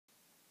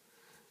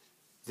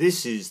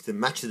This is the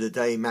Match of the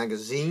Day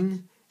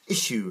magazine,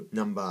 issue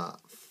number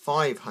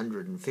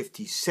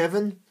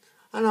 557,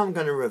 and I'm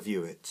going to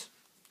review it.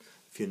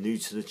 If you're new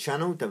to the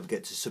channel, don't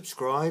forget to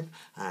subscribe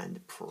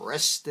and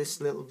press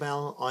this little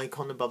bell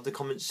icon above the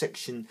comment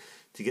section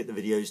to get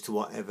the videos to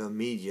whatever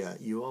media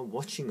you are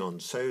watching on.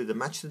 So, the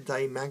Match of the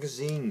Day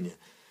magazine.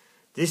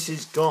 This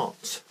has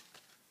got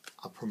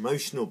a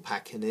promotional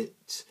pack in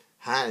it.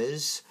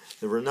 Has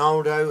the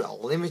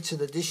Ronaldo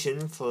limited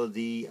edition for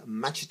the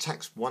Match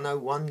Attax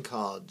 101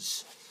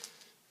 cards.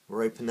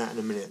 We'll open that in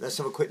a minute. Let's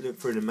have a quick look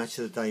through the Match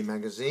of the Day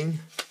magazine.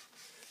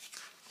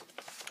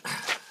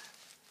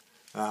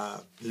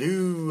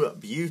 Blue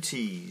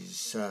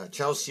Beauties.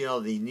 Chelsea are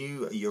the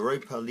new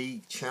Europa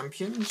League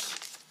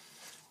champions.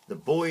 The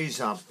boys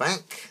are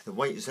back. The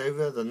wait is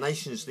over. The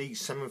Nations League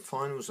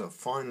semi-finals are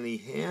finally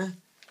here.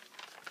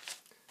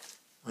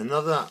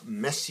 Another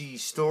Messi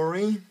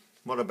story.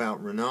 What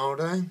about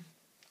Ronaldo?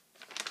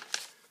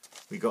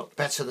 We got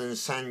Better Than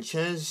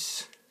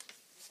Sanchez.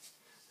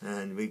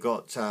 And we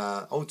got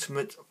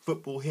Ultimate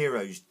Football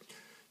Heroes.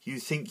 You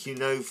think you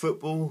know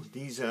football?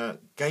 These are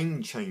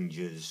game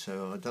changers.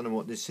 So I don't know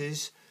what this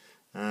is.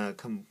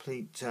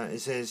 It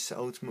says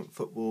Ultimate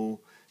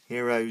Football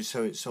Heroes.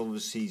 So it's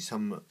obviously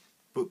some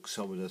books,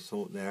 I would have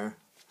thought there.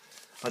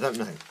 I don't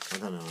know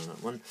on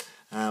that one.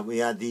 We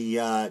had the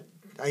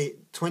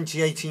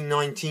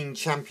 2018-19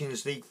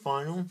 Champions League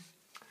final.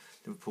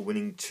 Liverpool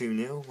winning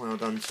 2-0. Well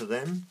done to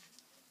them.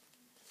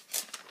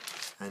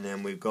 And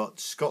then we've got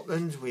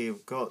Scotland.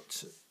 We've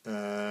got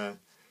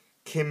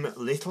Kim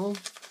Little,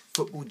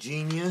 Football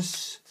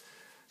Genius,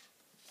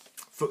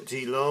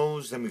 Footy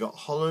Lowes. Then we got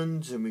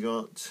Holland, and we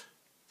got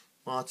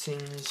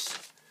Martins.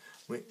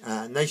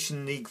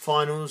 Nation League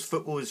finals.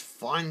 Football is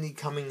finally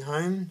coming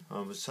home.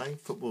 I would say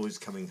football is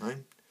coming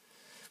home.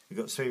 We've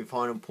got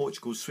semi-final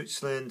Portugal,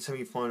 Switzerland.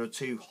 Semi-final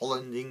 2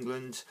 Holland,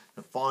 England.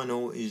 The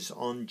final is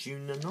on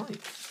June the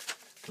 9th.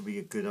 Could be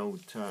a good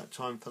old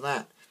time for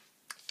that.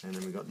 And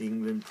then we've got the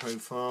England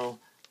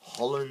profile,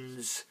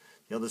 Holland's.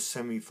 The other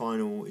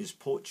semi-final is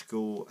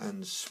Portugal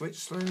and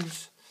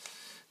Switzerland.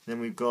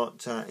 Then we've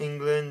got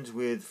England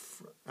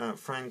with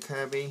Frank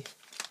Kirby.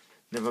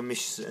 Never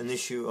miss an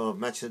issue of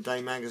Match of the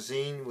Day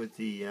magazine with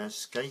the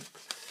Scape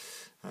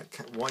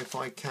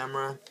Wi-Fi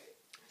camera.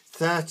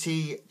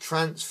 30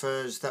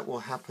 transfers that will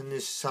happen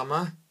this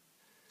summer.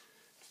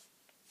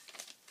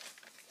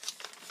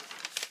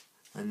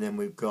 And then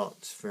we've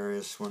got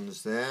various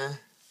ones there.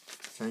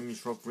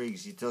 James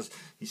Rodriguez,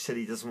 he said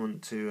he doesn't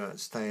want to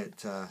stay at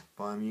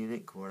Bayern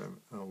Munich, or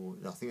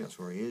I think that's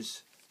where he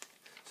is.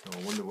 So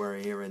I wonder where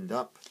he'll end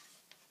up.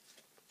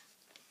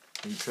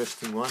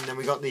 Interesting one. Then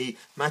we got the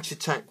Match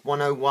Attax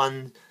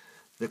 101,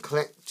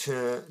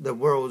 the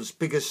world's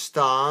biggest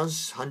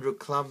stars, 100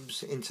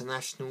 clubs,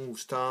 international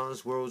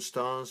stars, world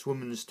stars,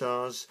 women's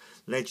stars,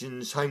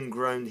 legends,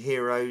 homegrown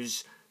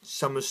heroes,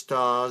 summer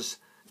stars,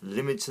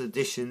 limited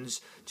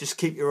editions. Just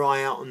keep your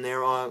eye out on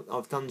there.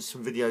 I've done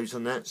some videos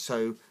on that,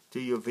 so do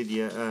your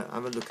video,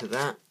 have a look at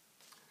that.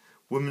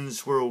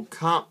 Women's World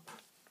Cup,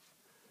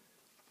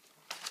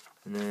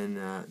 and then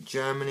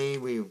Germany,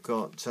 we've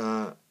got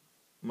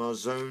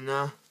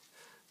Marzona,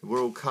 the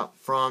World Cup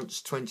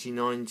France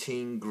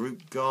 2019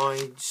 group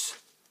guides.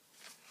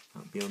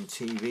 That'll be on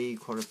TV,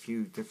 quite a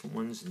few different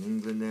ones. In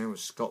England there with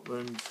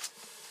Scotland,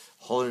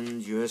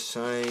 Holland,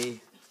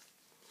 USA,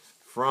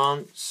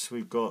 France,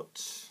 we've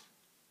got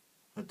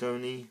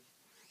Adoni,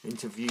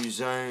 Interview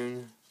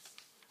Zone,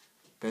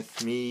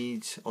 Beth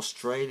Mead,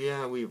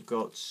 Australia, we've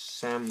got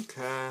Sam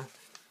Kerr,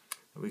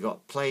 we've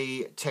got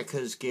Play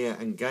Techers Gear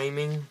and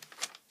Gaming.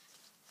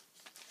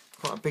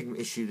 Quite a big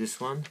issue, this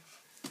one.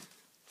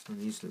 Some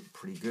of these look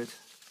pretty good.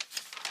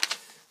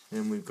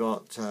 Then we've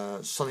got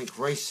Sonic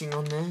Racing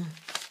on there,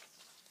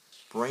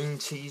 Brain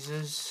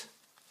Teasers.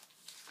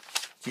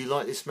 Do you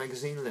like this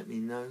magazine? Let me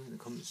know in the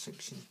comment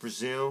section.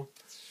 Brazil,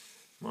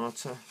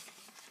 Marta.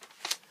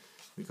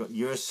 We've got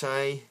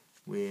USA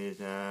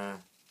with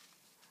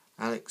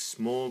Alex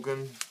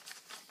Morgan,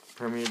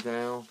 Premier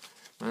Dale,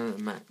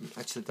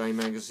 Match of the Day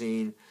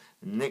magazine.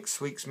 Next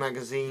week's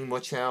magazine,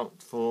 watch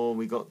out for,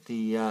 we got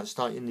the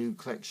Start Your New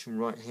collection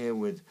right here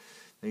with,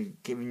 they're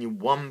giving you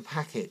one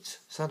packet.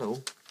 Is that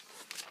all?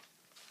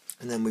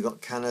 And then we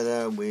got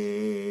Canada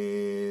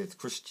with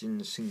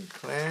Christine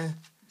Sinclair,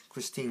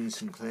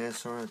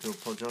 sorry, I do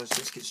apologise.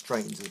 Let's get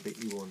straight into the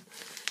bit you want.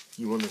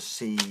 You want to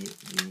see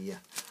the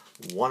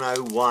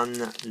 101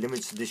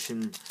 limited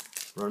edition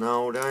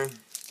Ronaldo.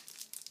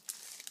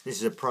 This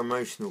is a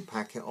promotional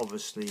packet,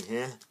 obviously,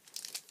 here.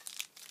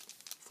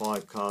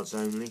 5 cards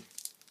only.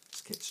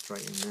 Let's get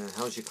straight in there.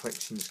 How's your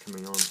collections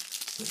coming on?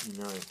 Let me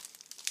know.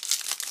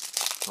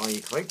 Are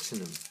you collecting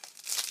them?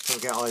 Don't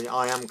forget,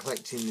 I am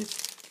collecting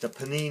the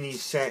Panini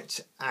set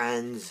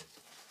and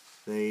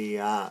the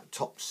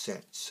Topps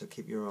set, so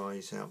keep your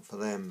eyes out for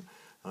them.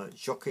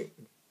 Jovic.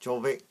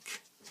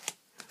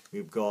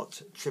 We've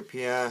got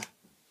Trippier,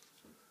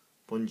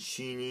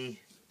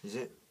 Boncini, is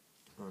it?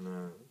 Oh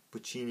no,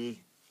 Buccini,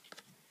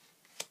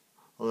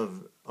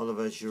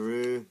 Oliver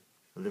Giroud,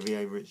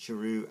 Olivier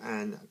Giroud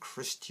and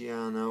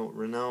Cristiano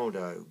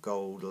Ronaldo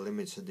gold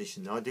limited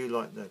edition. I do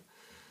like the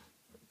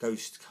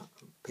ghost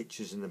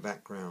pictures in the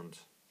background.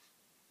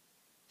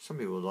 Some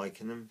people are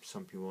liking them,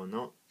 some people are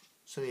not.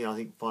 Certainly, I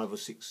think 5 or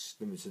 6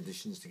 limited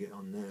editions to get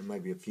on there,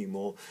 maybe a few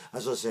more.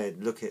 As I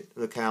said,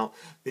 look out,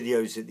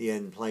 videos at the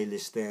end,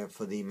 playlist there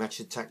for the Match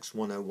Attax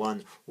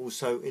 101.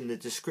 Also in the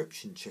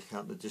description, check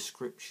out the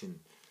description.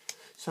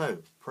 So,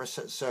 press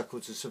that circle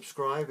to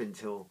subscribe.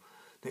 Until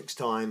next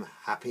time,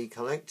 happy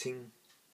collecting.